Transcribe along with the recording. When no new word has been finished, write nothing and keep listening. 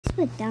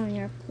Put down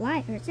your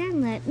pliers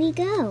and let me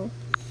go.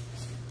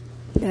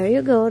 There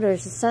you go.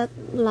 There's a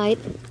satellite.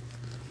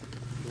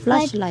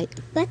 Flashlight.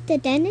 But the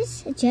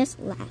dentist just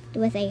laughed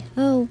with a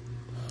ho,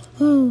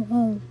 ho,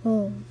 ho,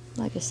 ho.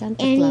 Like a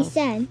Santa And Claus. he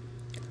said,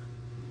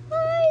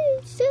 I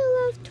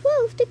still have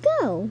 12 to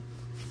go.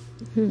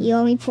 He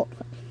only pulled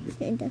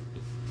one.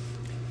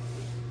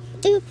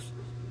 Oops,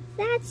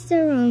 that's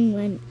the wrong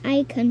one,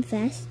 I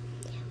confess.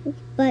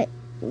 But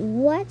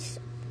what's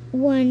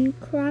one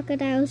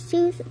crocodile's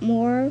tooth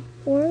more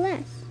or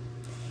less?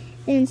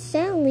 Then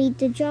suddenly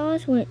the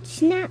jaws went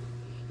snap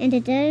and the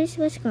dentist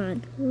was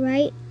gone,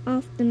 right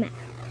off the map.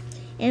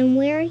 And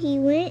where he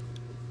went,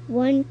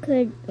 one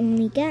could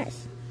only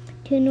guess.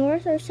 To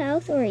north or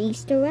south or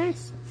east or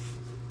west.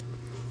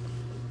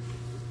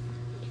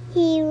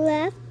 He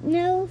left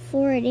no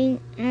forwarding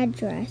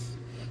address,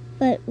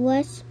 but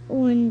was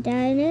one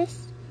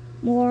dentist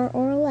more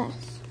or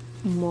less.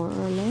 More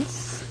or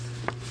less.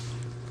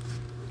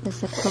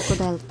 There's a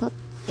crocodile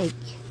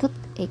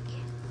toothache.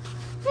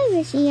 I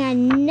wish he had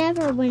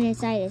never went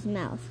inside his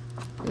mouth.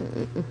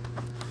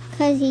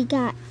 Because he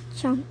got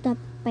chomped up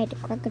by the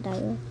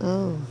crocodile.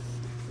 Oh.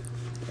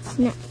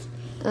 Snap.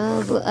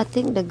 But I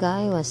think the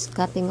guy was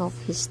cutting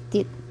off his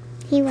teeth.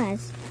 He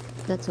was.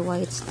 That's why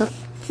it's toothache.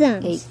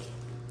 Thumbs.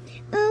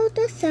 Oh,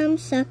 the thumb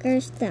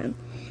sucker's thumb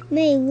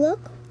may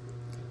look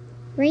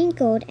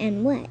wrinkled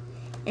and wet,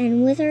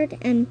 and withered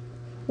and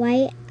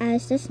white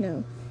as the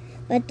snow.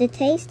 But the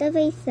taste of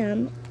a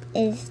thumb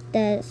is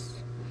the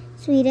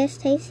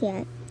sweetest taste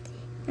yet,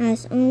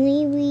 as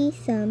only we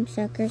thumb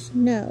suckers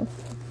know.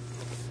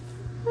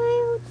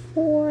 Wild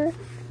boar.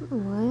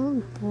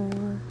 Wild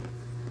boar.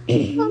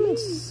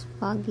 It's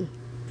foggy.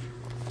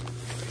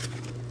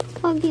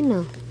 Foggy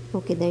now.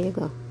 Okay, there you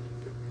go.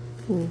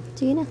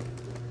 Sige na.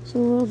 So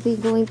we'll be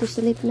going to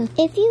sleep now.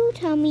 If you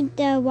tell me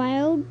the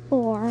wild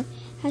boar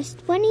has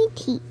 20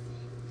 teeth,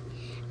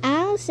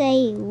 I'll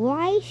say,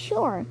 why,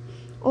 sure.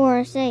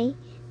 Or say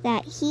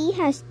that he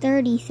has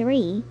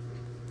 33.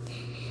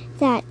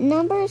 That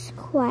number's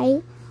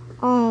quite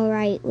all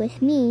right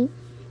with me.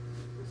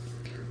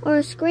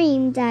 Or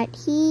scream that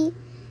he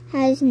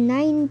has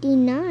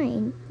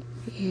 99.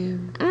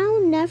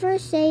 I'll never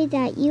say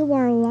that you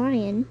are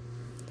lying,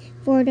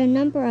 for the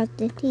number of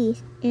the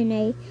teeth in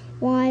a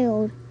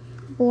wild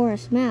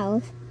boar's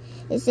mouth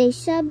is a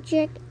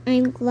subject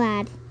I'm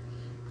glad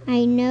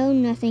I know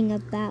nothing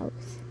about.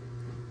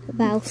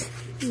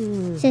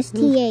 Says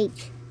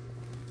TH.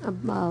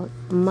 About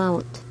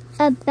mouth.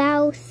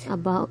 About.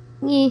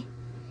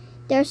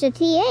 There's a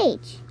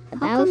TH.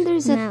 About. How come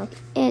there's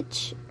mouth. a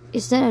H?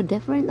 Is that a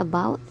different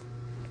about?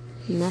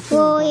 Nothing.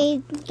 Well,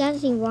 about. I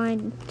guess he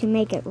wanted to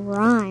make it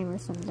rhyme or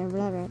something.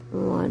 Blah, blah.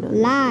 Oh, I don't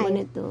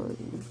Lie. know.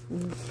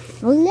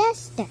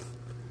 Lester.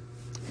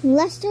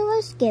 Lester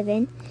was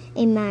given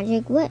a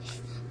magic wish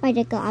by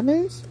the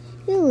goblins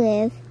who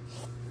live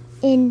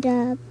in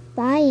the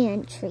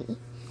banyan tree.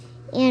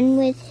 And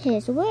with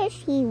his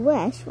wish, he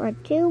wished for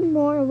 2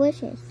 more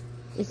wishes.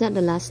 Is that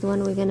the last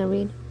one we're gonna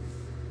read?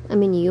 I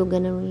mean, you're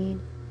gonna read.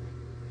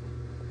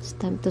 It's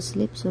time to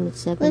sleep soon.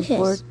 It's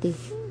 7:40.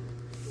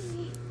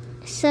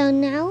 So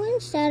now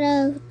instead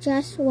of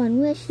just 1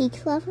 wish, he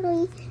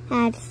cleverly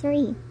had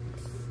 3.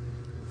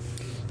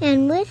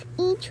 And with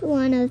each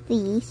one of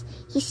these,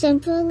 he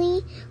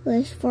simply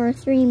wished for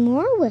 3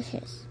 more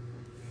wishes,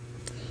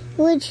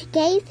 which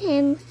gave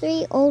him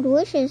 3 old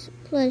wishes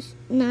plus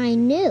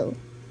 9 new.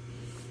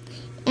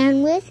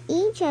 And with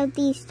each of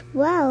these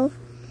 12,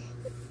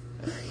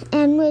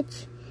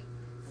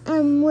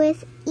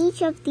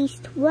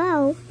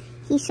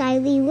 he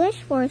silently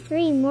wished for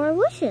 3 more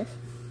wishes,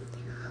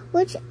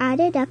 which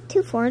added up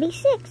to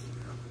 46.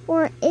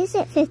 Or is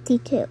it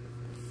 52?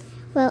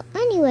 Well,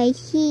 anyway,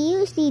 he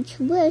used each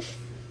wish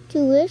to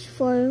wish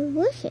for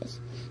wishes,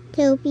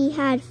 till he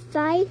had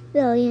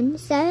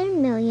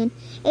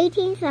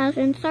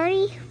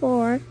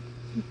 5,007,018,034,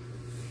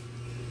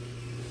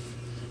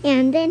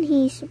 and then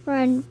he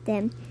spread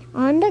them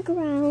on the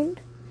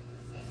ground,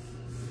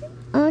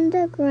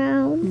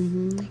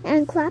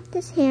 and clapped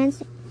his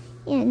hands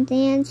and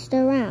danced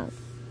around,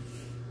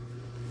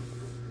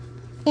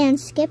 and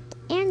skipped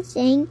and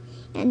sang,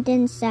 and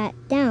then sat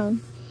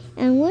down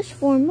and wished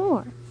for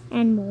more.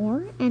 And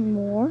more and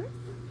more,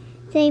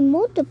 they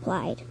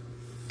multiplied,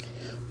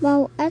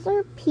 while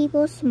other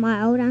people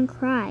smiled and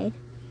cried,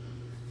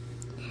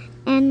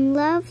 and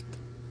loved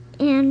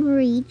and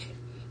reached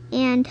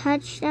and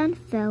touched and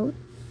felt.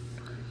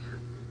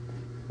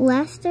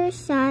 Lester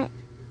sat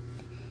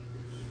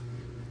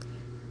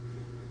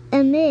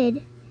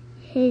amid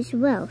his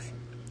wealth,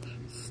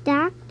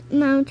 stacked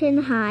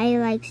mountain high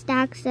like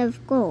stacks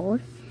of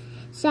gold,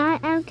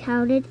 sat and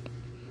counted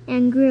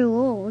and grew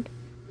old.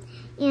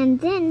 And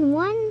then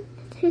one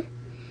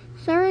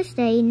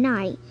Thursday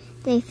night,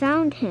 they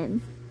found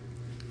him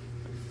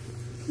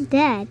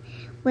dead,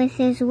 with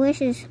his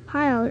wishes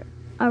piled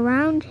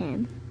around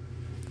him.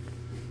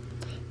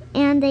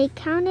 And they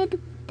counted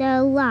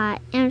the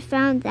lot and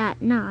found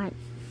that not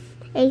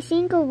a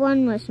single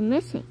one was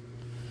missing.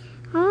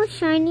 All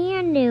shiny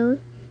and new,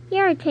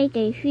 here take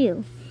a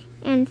few,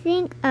 and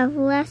think of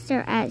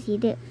Lester as you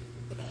do.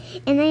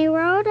 In a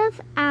world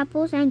of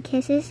apples and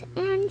kisses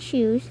and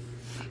shoes,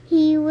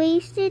 he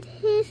wasted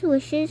his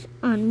wishes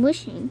on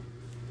wishing.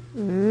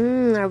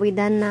 Are we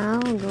done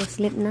now? Go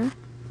sleep na?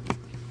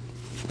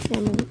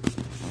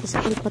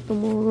 School pa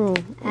tomorrow.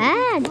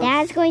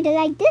 Dad's going to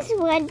like this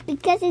one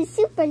because it's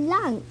super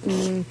long.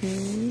 Very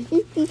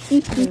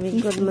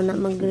good mo na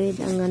mag-read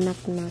ang anak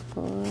na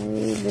ko.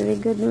 Very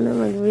good mo na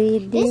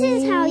mag-read. This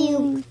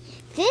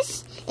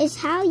is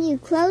how you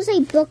close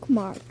a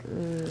bookmark.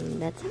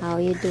 That's how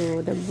you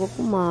do the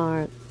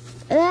bookmark.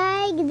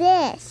 Like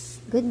this.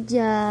 Good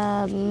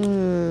job.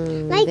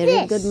 Like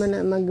very this. Good mo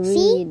na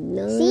mag-read.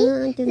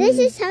 See?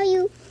 This is how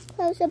you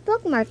close a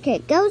bookmark.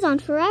 It goes on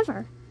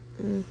forever.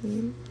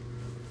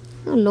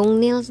 Oh, long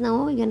nails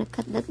now. You're gonna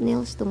cut that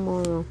nails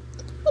tomorrow.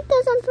 It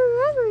goes on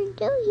forever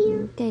until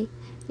here. Okay.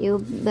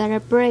 You better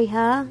pray,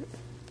 huh?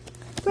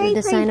 Pray, with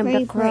the sign of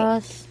the pray.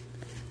 cross.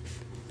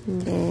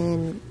 And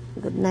then,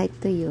 good night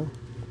to you.